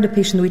porter for the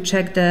patient, we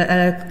check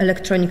the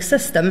electronic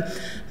system.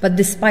 But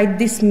despite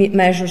these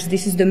measures,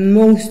 this is the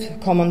most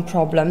common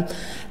problem.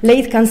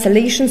 Late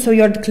cancellation, so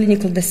your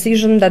clinical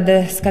decision that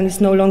the scan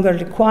is no longer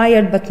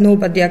required, but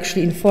nobody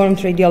actually informed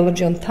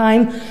radiology on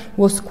time,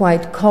 was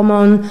quite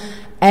common.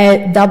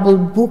 Double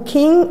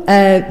booking,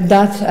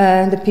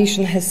 that the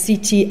patient has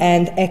CT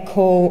and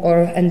echo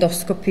or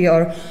endoscopy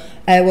or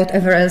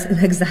whatever else in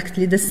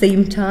exactly the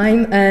same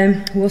time,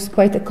 was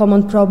quite a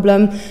common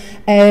problem.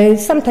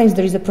 Sometimes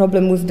there is a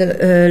problem with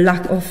the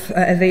lack of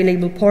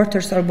available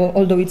porters,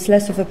 although it's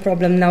less of a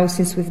problem now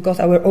since we've got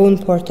our own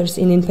porters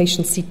in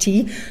inpatient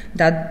CT,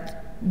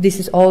 that this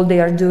is all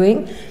they are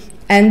doing.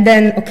 And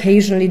then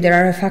occasionally there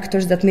are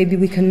factors that maybe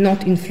we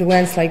cannot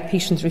influence, like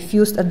patients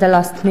refused at the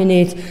last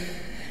minute,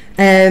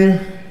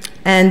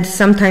 and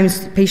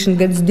sometimes the patient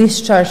gets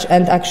discharged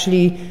and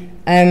actually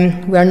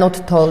we are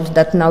not told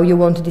that now you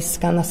want this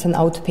scan as an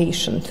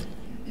outpatient.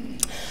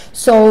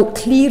 So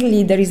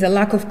clearly there is a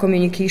lack of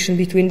communication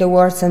between the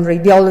wards and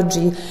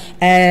radiology,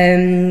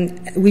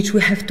 which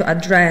we have to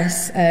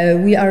address.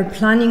 We are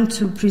planning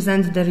to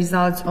present the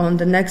results on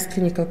the next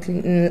clinical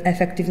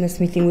effectiveness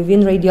meeting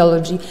within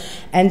radiology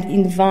and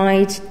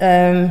invite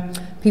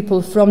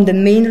people from the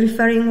main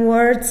referring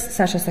wards,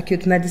 such as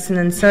acute medicine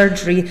and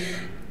surgery,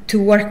 to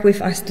work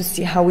with us to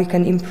see how we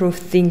can improve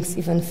things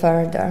even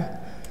further.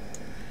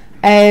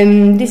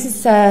 This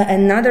is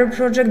another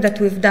project that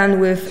we've done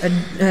with a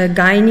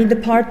gynae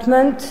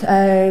department,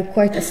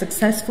 quite a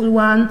successful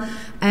one.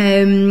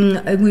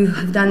 We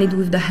have done it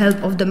with the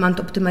help of the demand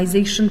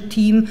optimization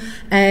team.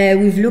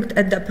 We've looked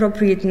at the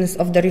appropriateness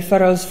of the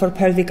referrals for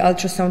pelvic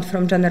ultrasound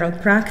from general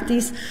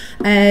practice,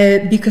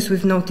 because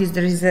we've noticed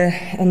there is a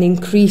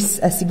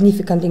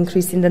significant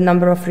increase in the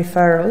number of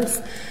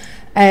referrals.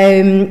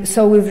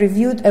 So we've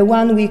reviewed a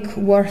 1 week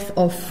worth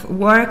of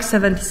work,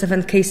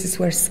 77 cases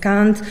were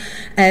scanned.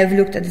 We've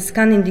looked at the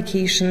scan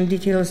indication,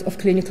 details of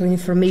clinical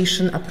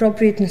information,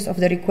 appropriateness of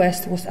the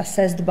request was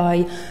assessed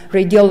by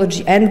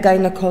radiology and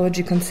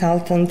gynecology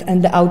consultant,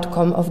 and the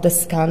outcome of the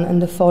scan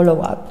and the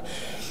follow-up.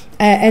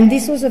 And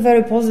this was a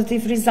very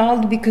positive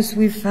result because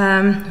we've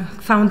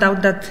found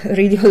out that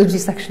radiology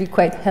is actually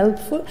quite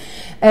helpful,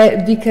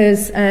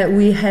 because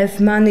we have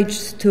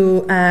managed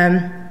to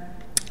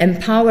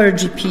empower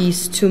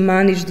GPs to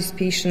manage these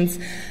patients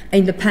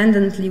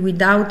independently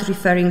without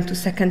referring to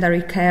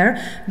secondary care,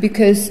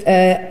 because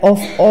of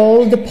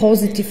all the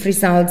positive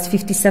results,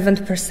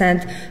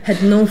 57%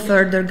 had no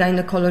further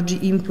gynecology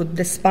input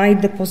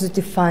despite the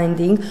positive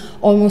finding.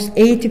 Almost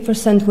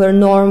 80% were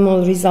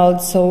normal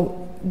results, so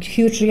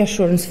huge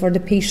reassurance for the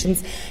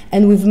patients,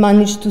 and we've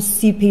managed to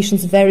see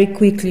patients very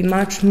quickly,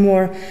 much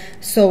more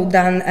so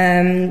than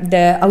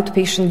the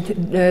outpatient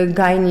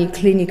gynae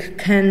clinic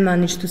can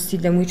manage to see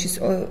them, which is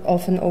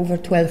often over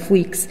 12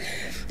 weeks.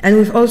 And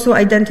we've also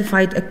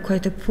identified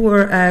quite a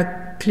poor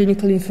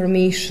clinical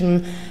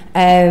information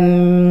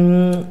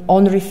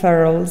on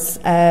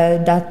referrals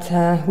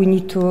that we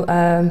need to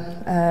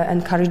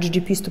encourage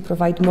GPs to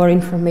provide more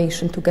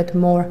information to get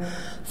more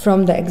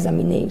from the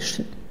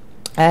examination.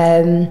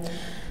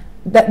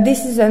 But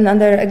this is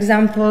another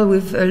example.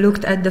 We've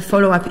looked at the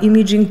follow-up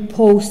imaging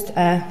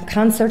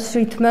post-cancer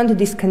treatment.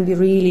 This can be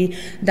really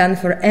done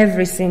for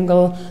every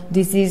single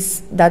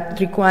disease that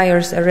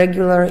requires a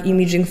regular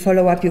imaging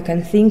follow-up you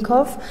can think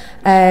of.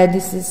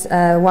 This is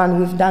one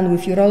we've done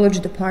with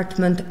urology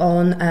department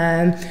on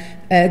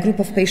a group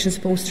of patients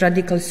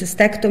post-radical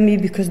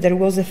cystectomy, because there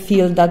was a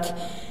feel that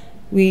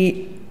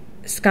we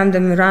scan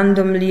them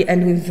randomly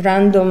and with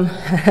random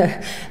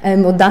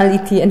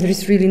modality, and there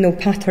is really no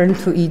pattern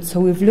to it. So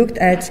we've looked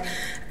at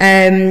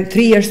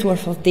 3 years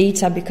worth of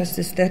data, because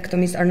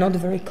cystectomies are not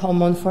very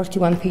common,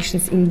 41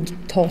 patients in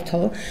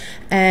total,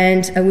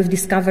 and we've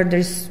discovered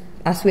there's,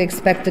 as we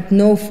expected,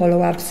 no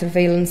follow-up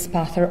surveillance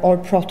pattern or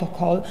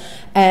protocol,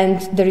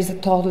 and there is a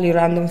totally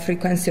random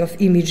frequency of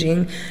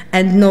imaging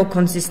and no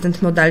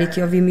consistent modality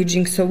of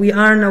imaging. So we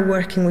are now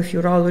working with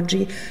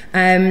urology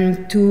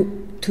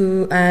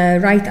to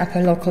write up a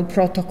local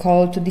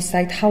protocol to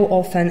decide how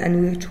often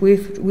and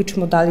with which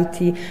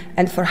modality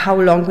and for how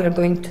long we are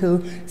going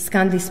to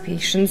scan these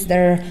patients.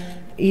 There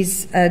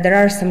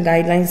are some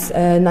guidelines,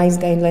 nice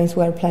guidelines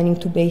we are planning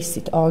to base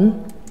it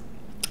on.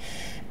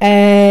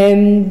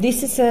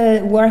 This is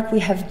a work we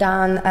have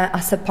done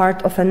as a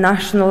part of a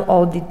national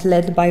audit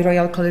led by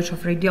Royal College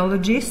of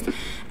Radiologists.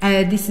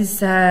 This is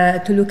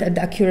to look at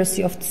the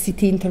accuracy of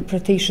CT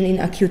interpretation in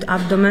acute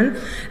abdomen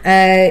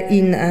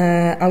in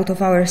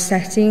out-of-hour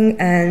setting,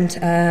 and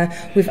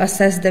we've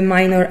assessed the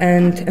minor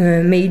and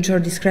major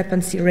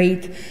discrepancy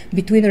rate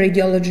between the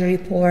radiology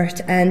report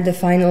and the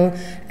final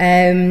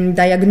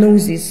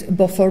diagnosis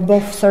for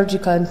both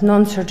surgical and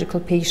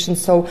non-surgical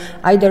patients, so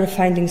either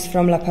findings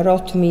from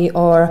laparotomy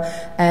or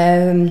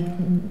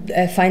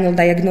a final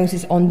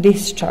diagnosis on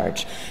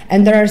discharge.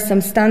 And there are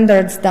some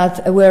standards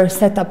that were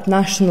set up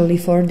nationally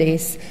for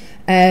this,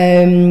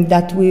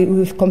 that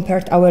we've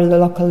compared our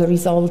local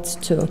results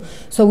to.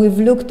 So we've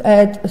looked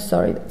at,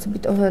 sorry, that's a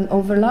bit of an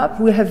overlap.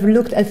 We have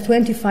looked at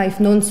 25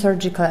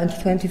 non-surgical and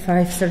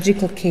 25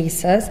 surgical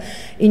cases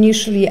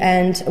initially,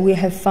 and we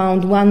have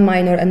found 1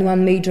 minor and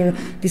 1 major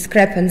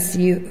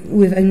discrepancy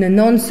within a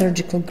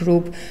non-surgical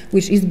group,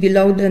 which is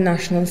below the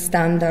national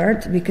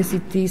standard because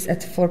it is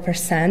at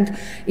 4%.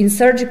 In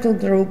surgical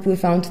group, we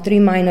found 3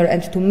 minor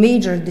and 2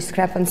 major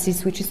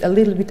discrepancies, which is a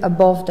little bit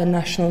above the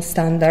national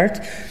standard,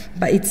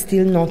 but it's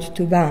still not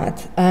too bad.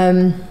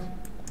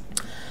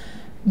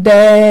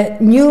 The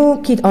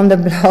new kid on the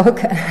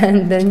block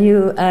and the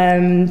new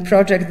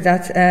project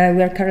that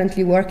we are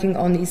currently working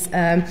on is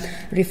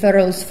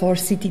referrals for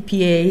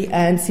CTPA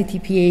and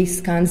CTPA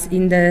scans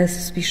in the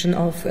suspicion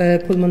of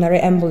pulmonary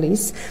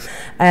embolism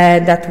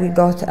that we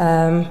got,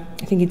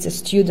 I think it's a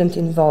student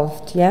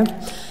involved, yeah?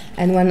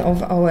 And one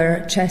of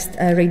our chest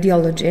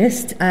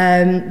radiologists,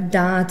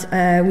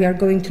 that we are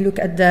going to look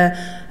at the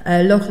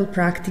local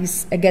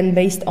practice, again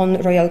based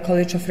on Royal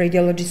College of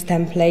Radiologists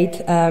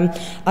template,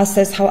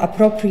 assess how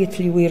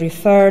appropriately we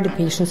refer the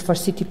patients for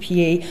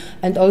CTPA,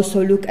 and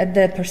also look at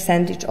the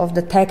percentage of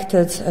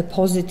detected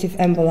positive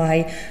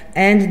emboli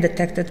and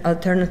detected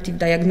alternative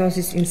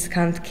diagnosis in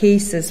scanned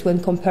cases when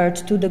compared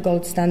to the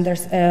gold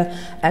standards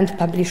and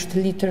published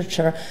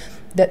literature.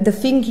 The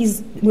thing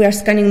is, we are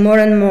scanning more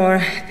and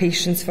more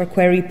patients for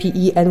query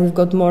PE, and we've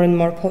got more and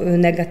more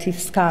negative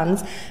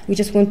scans. We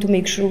just want to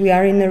make sure we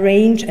are in a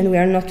range and we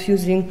are not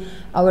using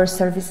our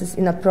services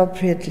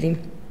inappropriately.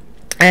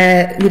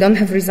 We don't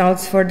have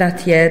results for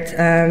that yet,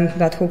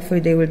 but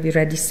hopefully they will be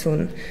ready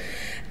soon.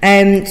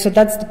 So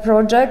that's the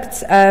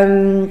project.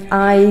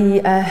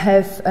 I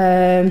have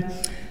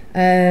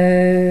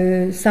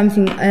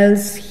something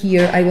else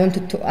here I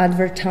wanted to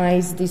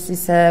advertise. This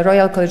is a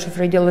Royal College of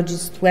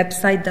Radiologists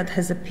website that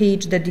has a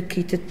page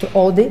dedicated to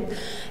audit,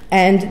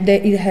 and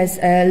it has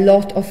a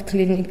lot of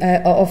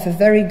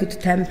very good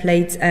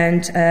templates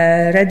and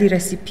ready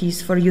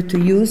recipes for you to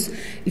use.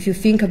 If you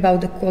think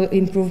about the quality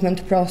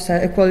improvement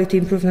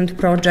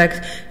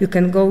project, you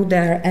can go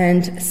there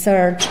and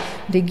search.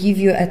 They give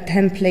you a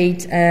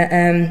template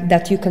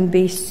that you can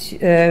base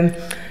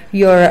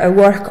your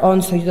work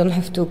on, so you don't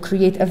have to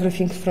create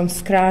everything from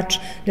scratch.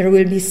 There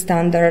will be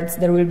standards,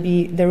 there will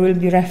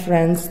be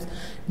referenced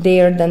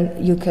there, then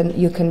you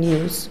can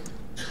use.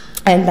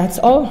 And that's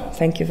all.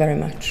 Thank you very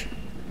much.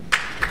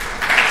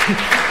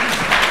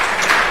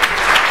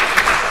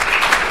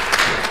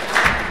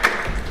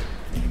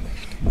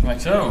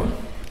 Right, so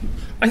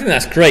I think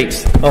that's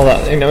great. All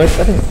that, you know,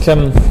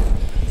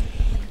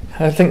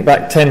 I think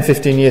back 10,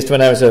 15 years to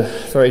when I was a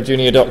very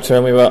junior doctor,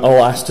 and we were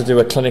all asked to do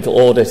a clinical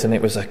audit, and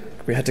it was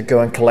we had to go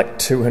and collect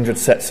 200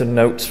 sets of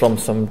notes from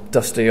some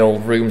dusty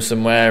old room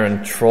somewhere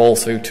and trawl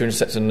through 200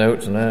 sets of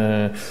notes, and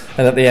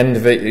at the end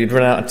of it you'd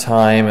run out of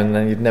time and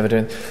then you'd never do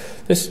it.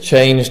 This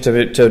changed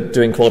to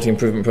doing quality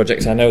improvement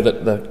projects. I know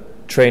that the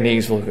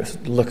trainees will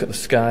look at the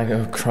sky and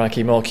go, oh,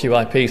 crikey, more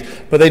QIPs,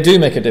 but they do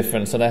make a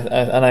difference, and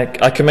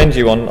I commend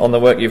you on the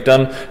work you've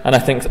done, and I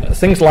think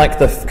things like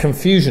the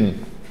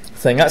confusion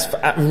thing, that's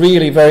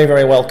really very,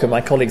 very welcome.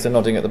 My colleagues are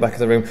nodding at the back of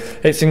the room.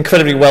 It's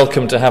incredibly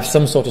welcome to have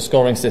some sort of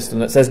scoring system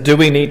that says, do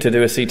we need to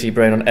do a CT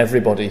brain on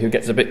everybody who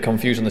gets a bit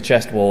confused in the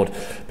chest ward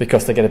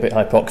because they get a bit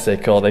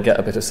hypoxic or they get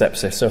a bit of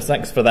sepsis? So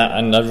thanks for that,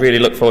 and I really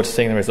look forward to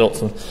seeing the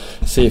results and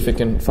see if we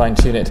can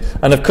fine-tune it.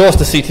 And of course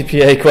the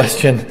CTPA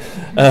question,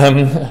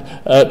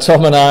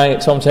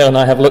 Tom Taylor and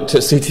I have looked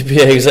at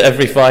CTPAs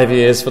every 5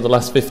 years for the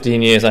last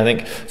 15 years, I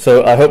think,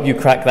 so I hope you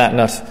crack that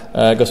nut,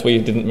 because we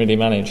didn't really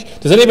manage.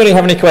 Does anybody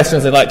have any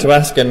questions they'd like to ask?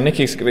 And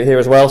Nikki's here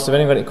as well, so if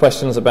anybody has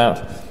questions about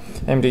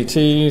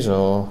MDTs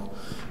or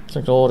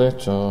clinical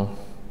audit or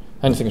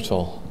Anything at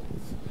all?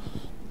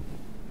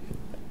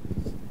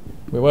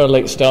 We were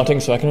late starting,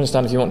 so I can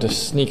understand if you want to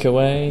sneak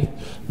away.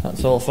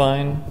 That's all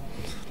fine.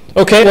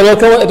 Okay, well, we'll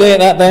call it a day at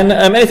that then.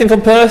 Anything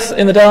from Perth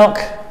in the dark?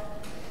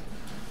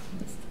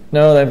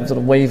 No, they're sort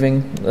of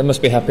waving. They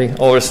must be happy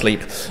or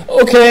asleep.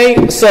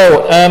 Okay,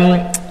 so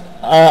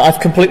I've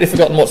completely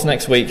forgotten what's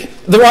next week.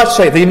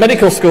 The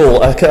medical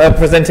school are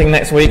presenting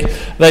next week.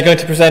 They're going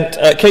to present,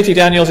 Katie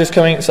Daniels is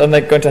coming, and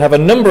they're going to have a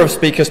number of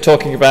speakers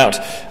talking about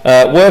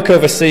work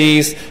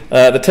overseas,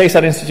 the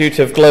Tayside Institute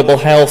of Global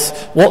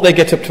Health, what they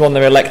get up to on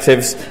their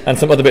electives, and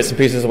some other bits and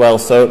pieces as well.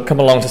 So come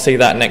along to see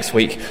that next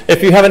week.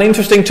 If you have an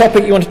interesting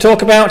topic you want to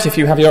talk about, if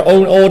you have your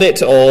own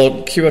audit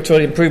or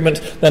curatory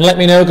improvement, then let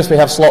me know, because we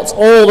have slots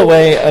all the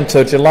way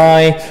until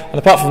July. And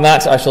apart from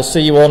that, I shall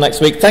see you all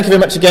next week. Thank you very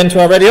much again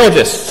to our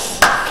radiologists.